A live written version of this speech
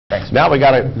Now we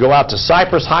got to go out to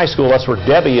Cyprus High School. That's where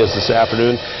Debbie is this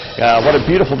afternoon. What a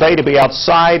beautiful day to be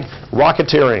outside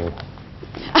rocketeering.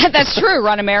 That's true,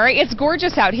 Ronna Mary. It's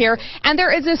gorgeous out here, and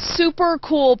there is a super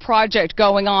cool project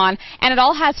going on, and it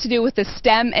all has to do with the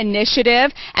STEM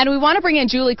initiative. And we want to bring in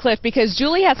Julie Clift because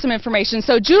Julie has some information.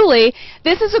 So, Julie,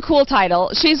 this is a cool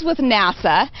title. She's with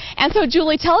NASA. And so,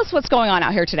 Julie, tell us what's going on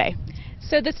out here today.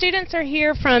 So the students are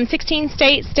here from 16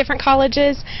 states, different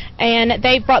colleges, and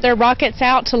they've brought their rockets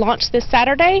out to launch this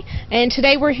Saturday. And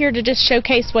today we're here to just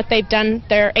showcase what they've done,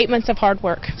 their 8 months of hard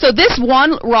work. So this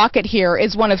one rocket here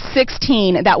is one of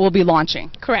 16 that will be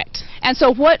launching. Correct. And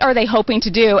so what are they hoping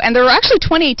to do? And there were actually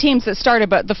 28 teams that started,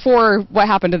 but the 4, what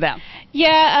happened to them?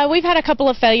 Yeah, we've had a couple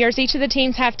of failures. Each of the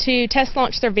teams have to test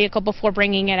launch their vehicle before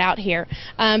bringing it out here.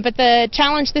 But the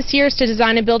challenge this year is to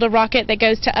design and build a rocket that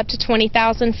goes to up to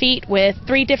 20,000 feet with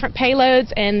 3 different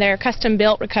payloads and their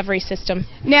custom-built recovery system.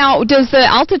 Now, does the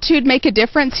altitude make a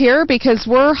difference here? Because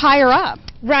we're higher up.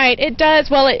 Right, it does.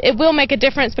 Well, it will make a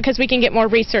difference because we can get more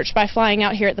research by flying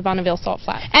out here at the Bonneville Salt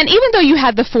Flat. And even though you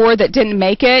had the 4 that didn't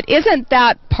make it, isn't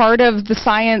that part of the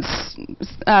science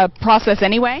process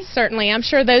anyway? Certainly. I'm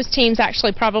sure those teams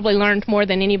actually probably learned more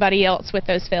than anybody else with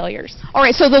those failures. All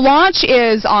right, so the launch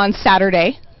is on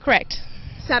Saturday. Correct.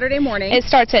 Saturday morning. It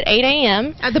starts at 8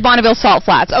 a.m. at the Bonneville Salt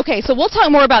Flats. Okay, so we'll talk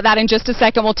more about that in just a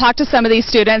second. We'll talk to some of these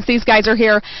students. These guys are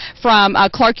here from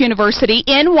Clark University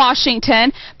in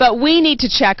Washington, but we need to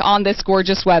check on this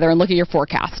gorgeous weather and look at your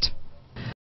forecast.